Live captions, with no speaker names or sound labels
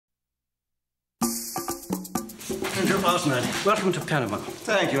General Osnard, welcome to Panama.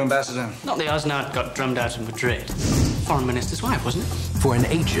 Thank you, Ambassador. Not the Osnard got drummed out in Madrid. Foreign Minister's wife, wasn't it? For an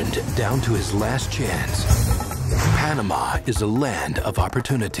agent down to his last chance, Panama is a land of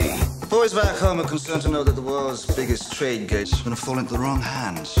opportunity. Boys back home are concerned to know that the world's biggest trade gate is going to fall into the wrong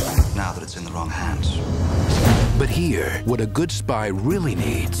hands, now that it's in the wrong hands. But here, what a good spy really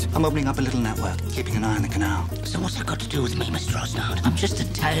needs... I'm opening up a little network, keeping an eye on the canal. So what's that got to do with me, Mr. Osnard? I'm just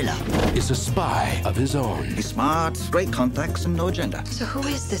a tailor. ...is a spy of his own. He's smart, great contacts, and no agenda. So who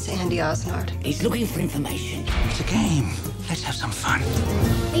is this Andy Osnard? He's looking for information. It's a game. Let's have some fun.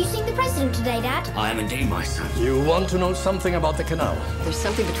 Are you seeing the president today, Dad? I am indeed, my son. You want to know something about the canal? There's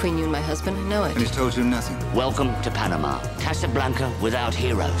something between you and my husband, I know it. And he's told you nothing. Welcome to Panama. Casablanca without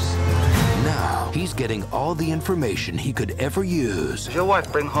heroes. Now, he's getting all the information he could ever use. Does your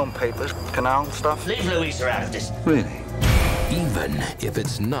wife bring home papers, canal stuff? Leave Luisa out of this. Really? Even if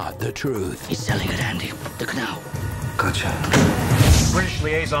it's not the truth. He's selling it, Andy. The canal. Gotcha. British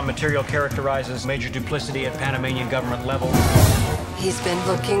liaison material characterizes major duplicity at Panamanian government level. He's been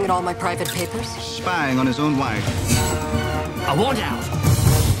looking at all my private papers? Spying on his own wife. I want out.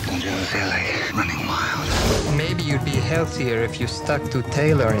 Don't you ever feel like running wild? Maybe you'd be healthier if you stuck to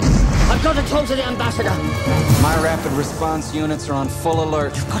tailoring. I've got to talk to the ambassador. My rapid response units are on full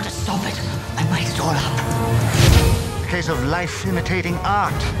alert. You've got to stop it and make it all up. A case of life imitating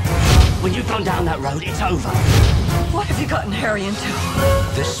art. When you've gone down that road, it's over. What have you gotten Harry into?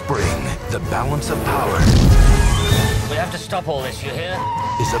 This spring, the balance of power We have to stop all this, you hear?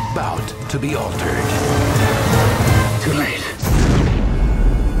 is about to be altered. Too late.